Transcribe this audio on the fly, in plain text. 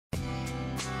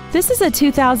This is a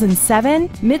 2007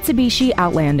 Mitsubishi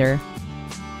Outlander.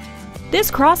 This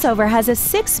crossover has a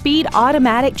 6-speed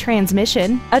automatic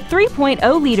transmission, a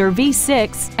 3.0-liter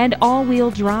V6, and all-wheel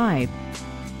drive.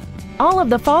 All of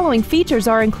the following features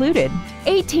are included: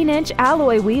 18-inch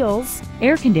alloy wheels,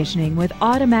 air conditioning with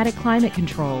automatic climate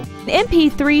control, an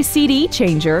MP3 CD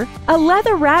changer, a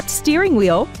leather-wrapped steering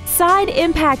wheel, side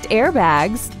impact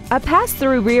airbags, a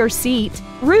pass-through rear seat,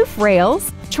 roof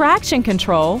rails, traction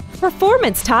control,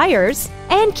 performance tires,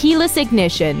 and keyless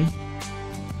ignition.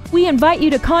 We invite you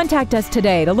to contact us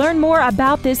today to learn more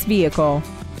about this vehicle.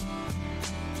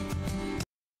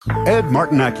 Ed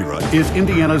Martin Acura is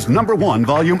Indiana's #1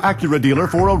 volume Acura dealer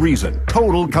for a reason: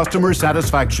 total customer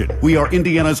satisfaction. We are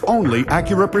Indiana's only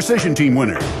Acura Precision Team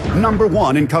winner.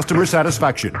 #1 in customer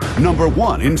satisfaction.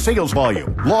 #1 in sales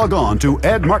volume. Log on to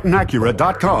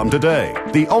edmartinacura.com today.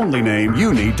 The only name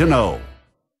you need to know.